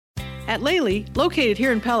At Lely, located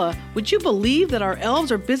here in Pella, would you believe that our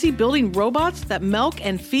elves are busy building robots that milk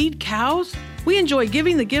and feed cows? We enjoy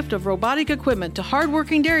giving the gift of robotic equipment to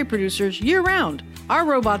hardworking dairy producers year-round. Our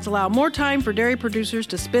robots allow more time for dairy producers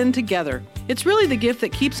to spend together. It's really the gift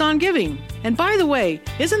that keeps on giving. And by the way,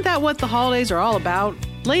 isn't that what the holidays are all about?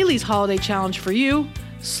 Lely's holiday challenge for you: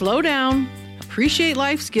 slow down, appreciate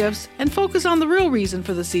life's gifts, and focus on the real reason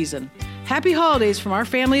for the season. Happy holidays from our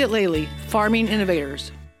family at Lely, Farming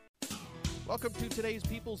Innovators. Welcome to today's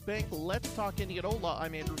People's Bank Let's Talk Indianola.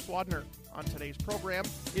 I'm Andrew Swadner. On today's program,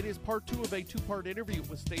 it is part two of a two-part interview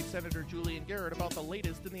with State Senator Julian Garrett about the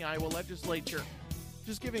latest in the Iowa Legislature.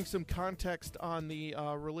 Just giving some context on the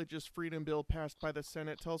religious freedom bill passed by the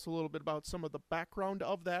Senate. Tell us a little bit about some of the background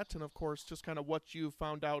of that, and of course, just kind of what you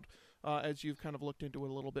found out as you've kind of looked into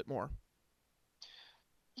it a little bit more.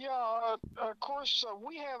 Yeah, of course,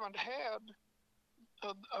 we haven't had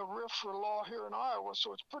a RFRA law here in Iowa,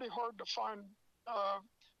 so it's pretty hard to find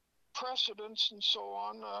precedents and so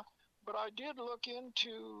on. But I did look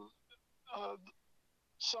into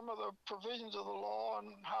some of the provisions of the law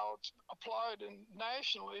and how it's applied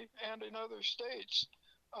nationally and in other states.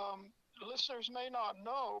 Listeners may not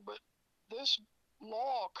know, but this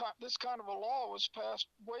kind of a law was passed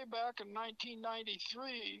way back in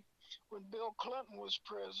 1993 when Bill Clinton was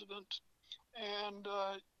president, and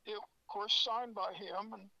it, of course, signed by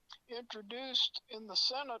him and introduced in the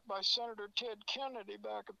Senate by Senator Ted Kennedy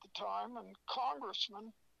back at the time, and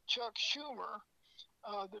Congressman Chuck Schumer.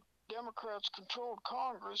 The Democrats controlled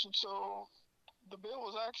Congress, and so the bill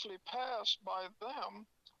was actually passed by them,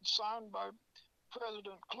 signed by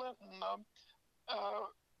President Clinton.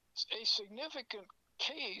 A significant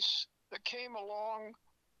case that came along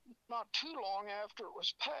not too long after it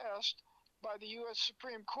was passed by the U.S.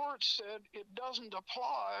 Supreme Court said it doesn't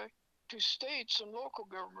apply to states and local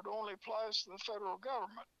government, it only applies to the federal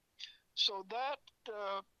government. So that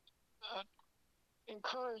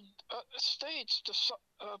encouraged states to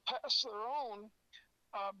pass their own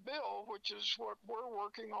bill, which is what we're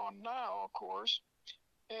working on now, of course.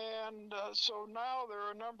 And so now there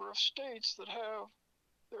are a number of states that have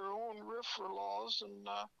their own RFRA laws, and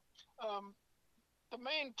the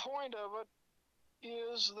main point of it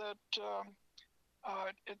is that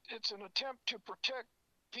it's an attempt to protect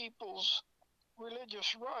people's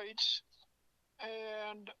religious rights,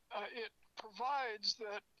 and it provides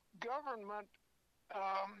that government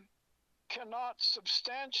cannot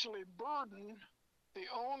substantially burden the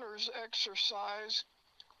owner's exercise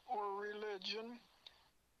or religion,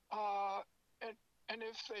 and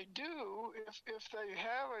if they do, if they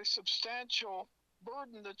have a substantial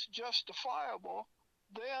burden that's justifiable,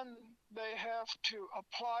 then they have to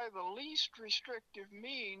apply the least restrictive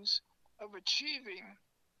means of achieving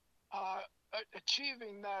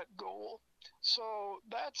that goal. So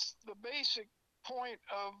that's the basic point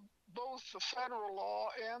of both the federal law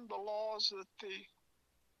and the laws that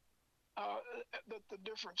the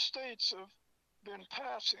different states have been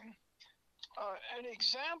passing. An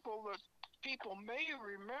example that people may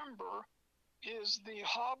remember is the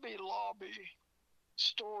Hobby Lobby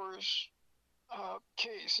stores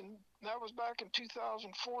case, and that was back in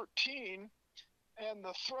 2014, and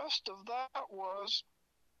the thrust of that was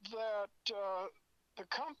that the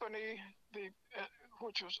company,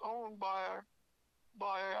 which was owned by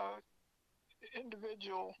a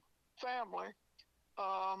individual family,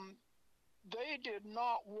 they did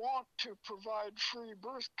not want to provide free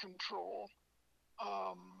birth control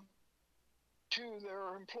to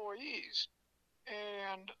their employees,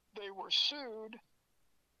 and they were sued,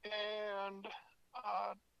 and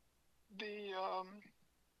the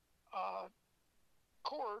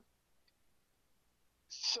court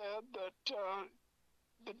said that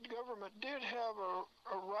the government did have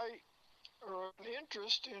a right or an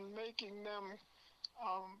interest in making them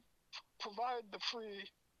provide the free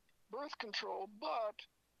birth control, but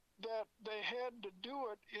that they had to do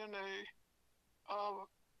it in a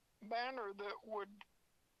manner that would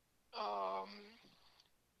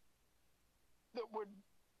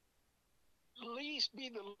be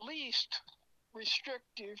the least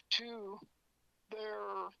restrictive to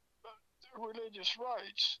their religious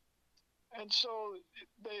rights. And so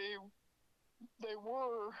they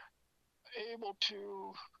were able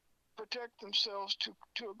to protect themselves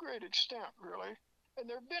to a great extent, really. And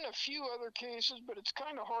there have been a few other cases, but it's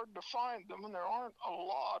kind of hard to find them, and there aren't a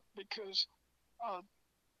lot because,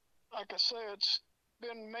 like I say, it's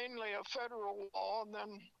been mainly a federal law, and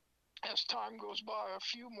then as time goes by, a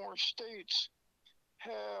few more states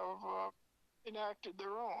have enacted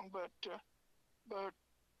their own. But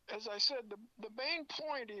as I said, the main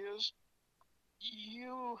point is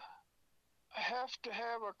you have to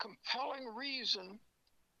have a compelling reason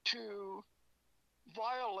to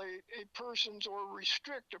violate a person's or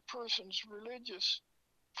restrict a person's religious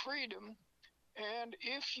freedom. And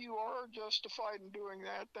if you are justified in doing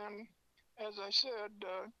that, then, as I said,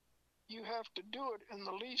 you have to do it in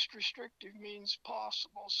the least restrictive means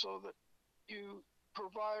possible so that you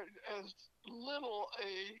provide as little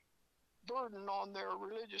a burden on their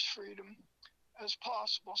religious freedom as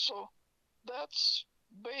possible. So that's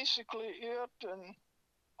basically it. And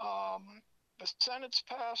the Senate's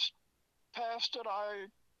passed it. I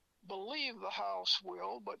believe the House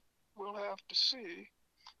will, but we'll have to see.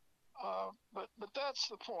 But that's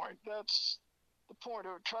the point. That's the point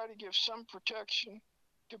of it. Try to give some protection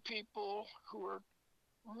to people who are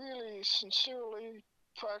really sincerely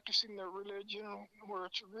practicing their religion, where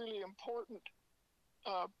it's a really important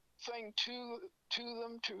thing to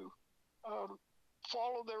them to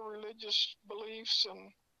follow their religious beliefs,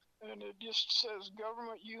 and it just says,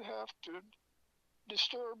 government, you have to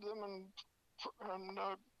disturb them and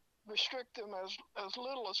restrict them as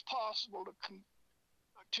little as possible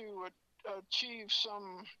to achieve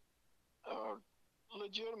some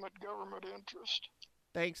legitimate government interest.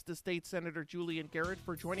 Thanks to State Senator Julian Garrett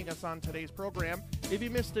for joining us on today's program. If you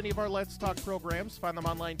missed any of our Let's Talk programs, find them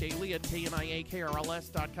online daily at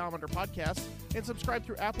kniakrls.com under podcasts, and subscribe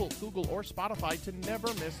through Apple, Google, or Spotify to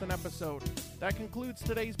never miss an episode. That concludes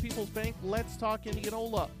today's People's Bank Let's Talk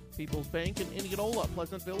Indianola. People's Bank in Indianola,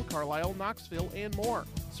 Pleasantville, Carlisle, Knoxville, and more.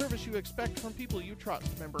 Service you expect from people you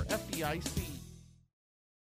trust. Member FDIC.